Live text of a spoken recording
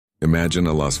Imagine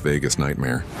a Las Vegas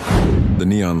nightmare. The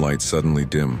neon lights suddenly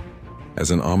dim as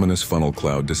an ominous funnel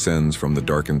cloud descends from the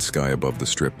darkened sky above the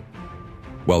Strip.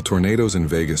 While tornadoes in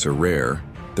Vegas are rare,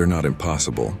 they're not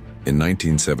impossible. In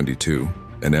 1972,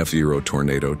 an F-0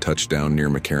 tornado touched down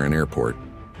near McCarran Airport,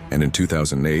 and in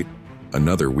 2008,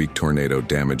 another weak tornado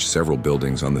damaged several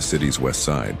buildings on the city's west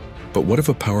side. But what if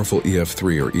a powerful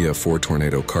EF3 or EF4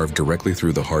 tornado carved directly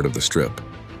through the heart of the Strip?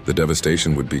 The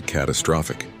devastation would be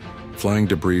catastrophic. Flying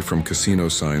debris from casino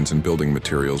signs and building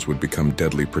materials would become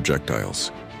deadly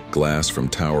projectiles. Glass from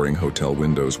towering hotel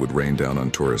windows would rain down on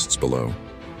tourists below.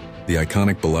 The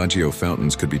iconic Bellagio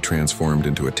fountains could be transformed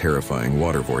into a terrifying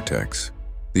water vortex.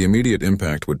 The immediate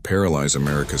impact would paralyze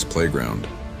America's playground.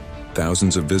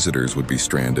 Thousands of visitors would be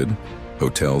stranded,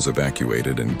 hotels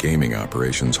evacuated, and gaming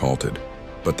operations halted.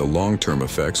 But the long-term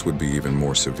effects would be even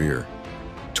more severe.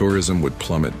 Tourism would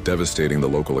plummet, devastating the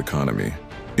local economy.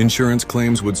 Insurance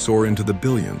claims would soar into the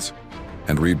billions,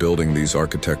 and rebuilding these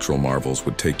architectural marvels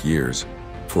would take years,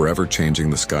 forever changing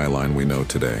the skyline we know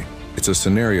today. It's a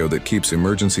scenario that keeps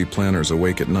emergency planners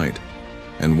awake at night,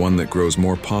 and one that grows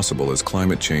more possible as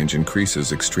climate change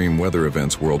increases extreme weather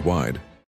events worldwide.